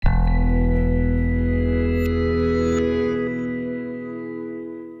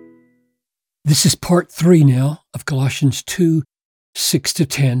This is part 3 now of Colossians 2,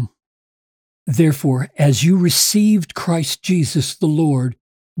 6-10. Therefore, as you received Christ Jesus the Lord,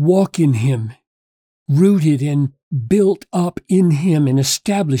 walk in him, rooted and built up in him and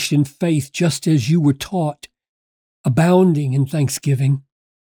established in faith just as you were taught, abounding in thanksgiving.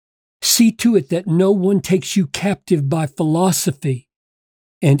 See to it that no one takes you captive by philosophy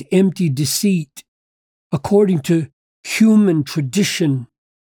and empty deceit, according to human tradition,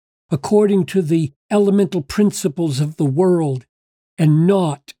 according to the elemental principles of the world, and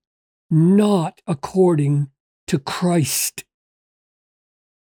not according to Christ.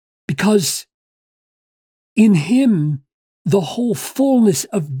 Because in him the whole fullness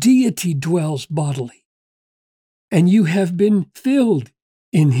of deity dwells bodily, and you have been filled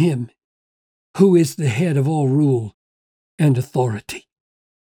in him, who is the head of all rule and authority.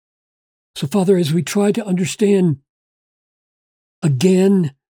 So, Father, as we try to understand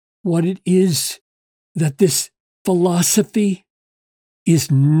again what it is that this philosophy is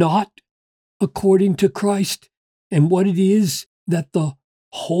not according to Christ, and what it is that the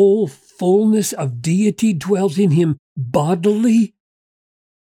whole fullness of deity dwells in him bodily,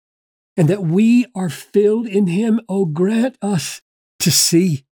 and that we are filled in him, oh, grant us to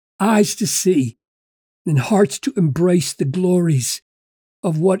see, eyes to see, and hearts to embrace the glories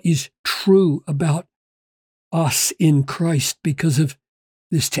of what is true about us in Christ because of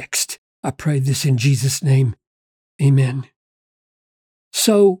this text. I pray this in Jesus' name. Amen.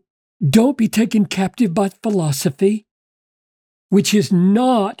 So don't be taken captive by philosophy, which is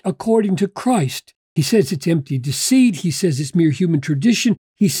not according to Christ. He says it's empty deceit. He says it's mere human tradition.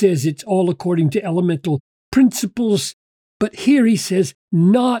 He says it's all according to elemental principles. But here he says,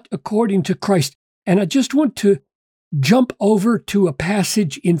 not according to Christ. And I just want to jump over to a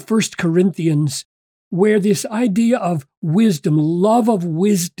passage in 1 Corinthians where this idea of wisdom, love of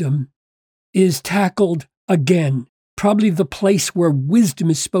wisdom, is tackled again. Probably the place where wisdom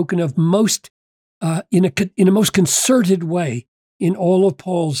is spoken of most in a most concerted way in all of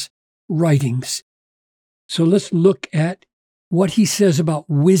Paul's writings. So let's look at what he says about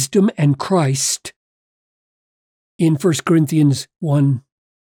wisdom and Christ in 1 Corinthians 1.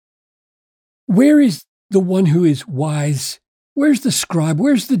 Where is the one who is wise? Where's the scribe?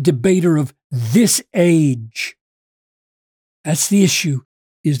 Where's the debater of this age? That's the issue.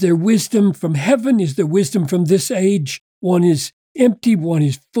 Is there wisdom from heaven? Is there wisdom from this age? One is empty, one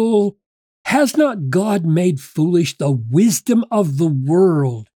is full. Has not God made foolish the wisdom of the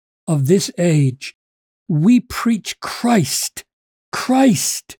world of this age? We preach Christ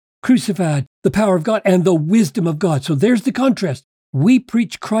crucified, the power of God and the wisdom of God. So there's the contrast. We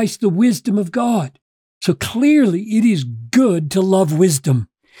preach Christ, the wisdom of God. So clearly it is good to love wisdom.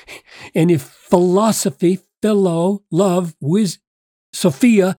 And if philosophy, philo, love,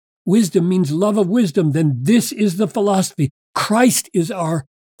 Sophia, wisdom means love of wisdom, then this is the philosophy. Christ is our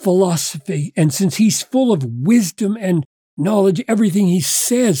philosophy. And since he's full of wisdom and knowledge, everything he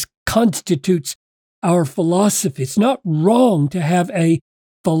says constitutes our philosophy. It's not wrong to have a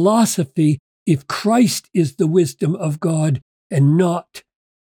philosophy if Christ is the wisdom of God and not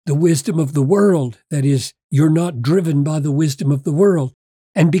the wisdom of the world. That is, you're not driven by the wisdom of the world.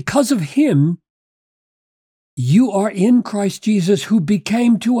 And because of him, you are in Christ Jesus, who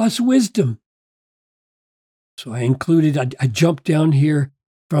became to us wisdom. So I jumped down here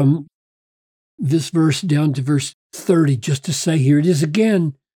from this verse down to verse 30, just to say, here it is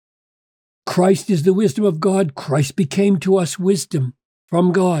again. Christ is the wisdom of God. Christ became to us wisdom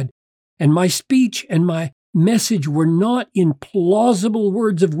from God. And my speech and my message were not in plausible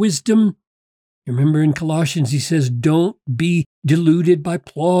words of wisdom. Remember in Colossians, he says, don't be deluded by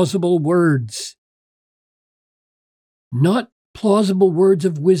plausible words. Not plausible words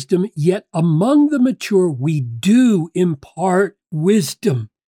of wisdom, yet among the mature we do impart wisdom.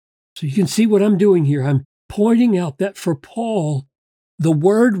 So you can see what I'm doing here. I'm pointing out that for Paul, the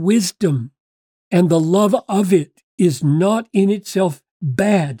word wisdom and the love of it is not in itself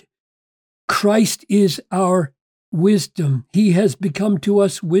bad. Christ is our wisdom. He has become to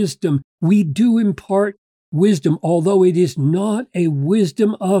us wisdom. We do impart wisdom, although it is not a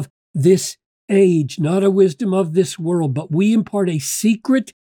wisdom of this age, not a wisdom of this world, but we impart a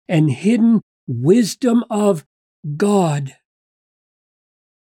secret and hidden wisdom of God,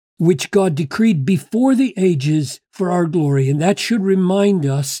 which God decreed before the ages for our glory. And that should remind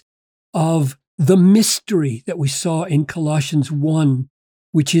us of the mystery that we saw in Colossians 1,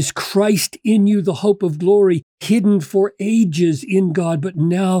 which is Christ in you, the hope of glory, hidden for ages in God, but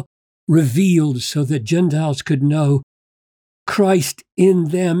now revealed so that Gentiles could know Christ in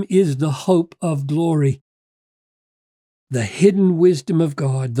them is the hope of glory. the hidden wisdom of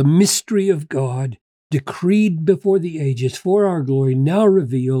God, the mystery of God, decreed before the ages for our glory, now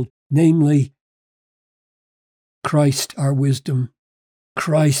revealed, namely, Christ our wisdom.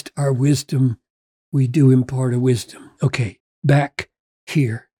 Christ our wisdom. We do impart a wisdom. Okay, back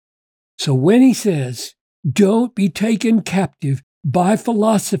here. So when he says, don't be taken captive by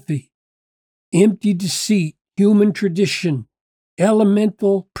philosophy, empty deceit, human tradition,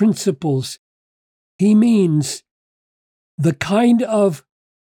 elemental principles, he means the kind of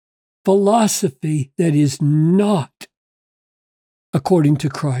philosophy that is not according to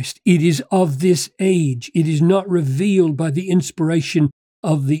Christ. It is of this age. It is not revealed by the inspiration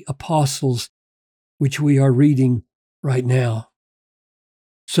of the apostles, which we are reading right now.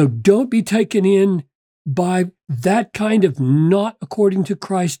 So don't be taken in by that kind of not according to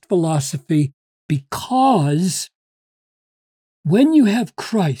Christ philosophy, because when you have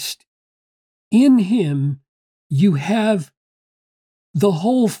Christ, in him you have the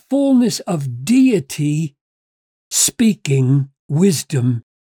whole fullness of deity speaking wisdom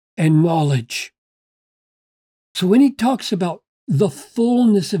and knowledge. So when he talks about the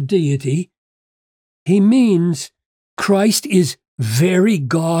fullness of deity, he means Christ is very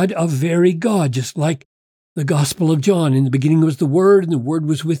God of very God, just like the Gospel of John. In the beginning was the Word, and the Word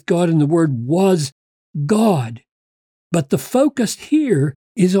was with God, and the Word was God. But the focus here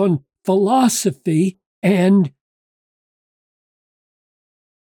is on philosophy and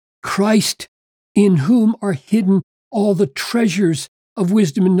Christ, in whom are hidden all the treasures of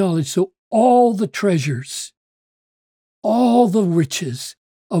wisdom and knowledge. So all the treasures, all the riches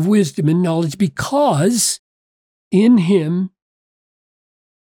of wisdom and knowledge, because in him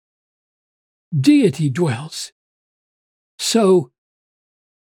deity dwells. So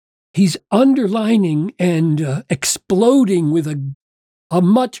he's underlining and exploding with a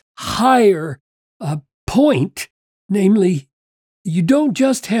much higher point, namely, you don't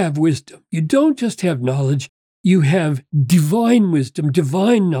just have wisdom, you don't just have knowledge, you have divine wisdom,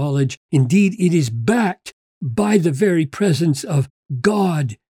 divine knowledge. Indeed, it is backed by the very presence of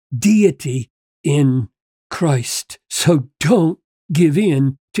God, deity in Christ. So don't give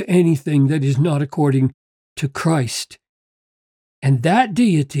in to anything that is not according to Christ. And that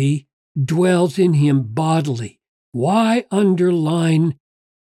deity dwells in him bodily. Why underline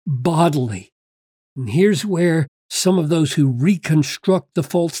bodily? And here's where some of those who reconstruct the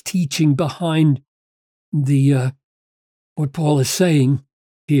false teaching behind the what Paul is saying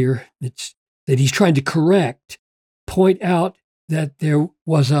here, that he's trying to correct, point out that there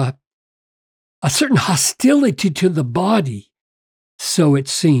was a certain hostility to the body, so it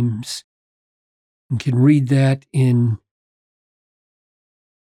seems. You can read that in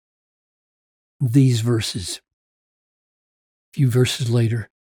these verses, a few verses later.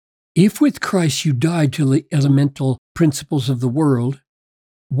 If with Christ you died to the elemental principles of the world,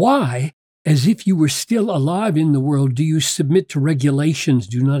 why, as if you were still alive in the world, do you submit to regulations?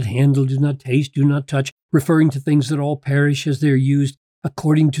 Do not handle, do not taste, do not touch, referring to things that all perish as they're used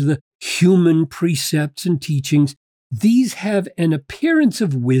according to the human precepts and teachings. These have an appearance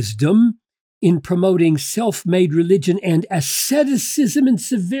of wisdom in promoting self-made religion and asceticism and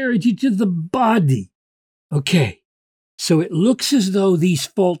severity to the body. Okay. So it looks as though these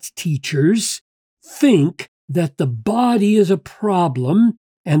false teachers think that the body is a problem,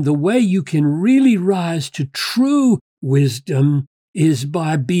 and the way you can really rise to true wisdom is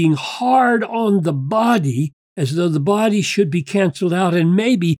by being hard on the body, as though the body should be canceled out and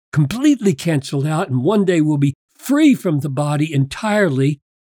maybe completely canceled out, and one day we'll be free from the body entirely,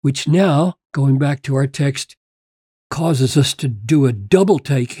 which now, going back to our text, causes us to do a double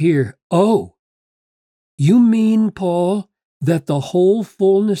take here. Oh, you mean, Paul, that the whole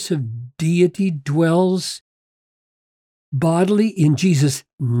fullness of deity dwells bodily in Jesus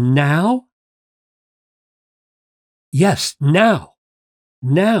now? Yes, now.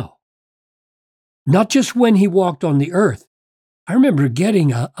 Now. Not just when he walked on the earth. I remember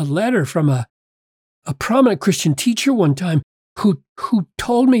getting a letter from a prominent Christian teacher one time who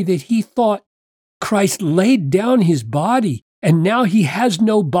told me that he thought Christ laid down his body and now he has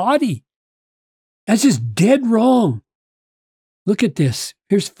no body. That's just dead wrong. Look at this.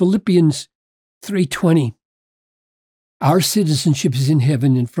 Here's Philippians 3:20. Our citizenship is in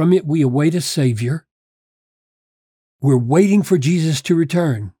heaven, and from it we await a Savior. We're waiting for Jesus to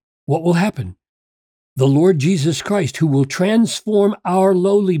return. What will happen? The Lord Jesus Christ, who will transform our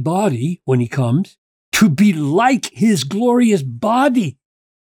lowly body when he comes to be like his glorious body.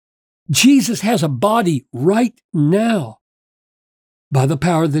 Jesus has a body right now by the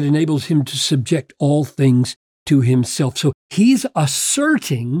power that enables him to subject all things to himself. So he's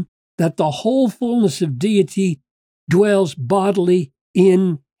asserting that the whole fullness of deity dwells bodily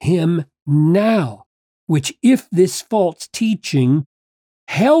in him now, which if this false teaching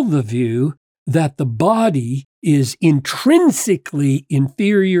held the view that the body is intrinsically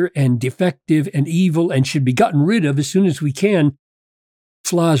inferior and defective and evil and should be gotten rid of as soon as we can,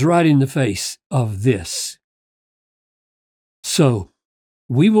 flies right in the face of this. So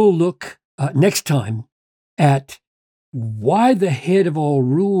we will look next time at why the head of all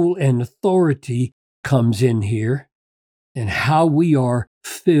rule and authority comes in here and how we are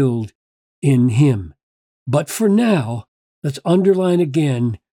filled in him. But for now, let's underline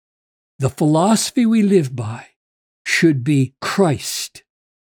again, the philosophy we live by should be Christ,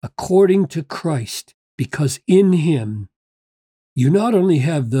 according to Christ, because in him you not only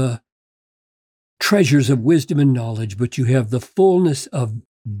have the treasures of wisdom and knowledge, but you have the fullness of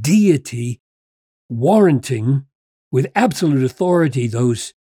deity warranting with absolute authority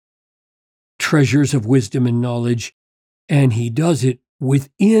those treasures of wisdom and knowledge, and he does it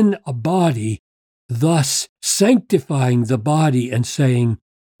within a body, thus sanctifying the body and saying,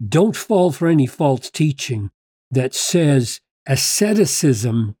 don't fall for any false teaching that says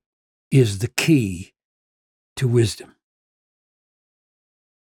asceticism is the key to wisdom.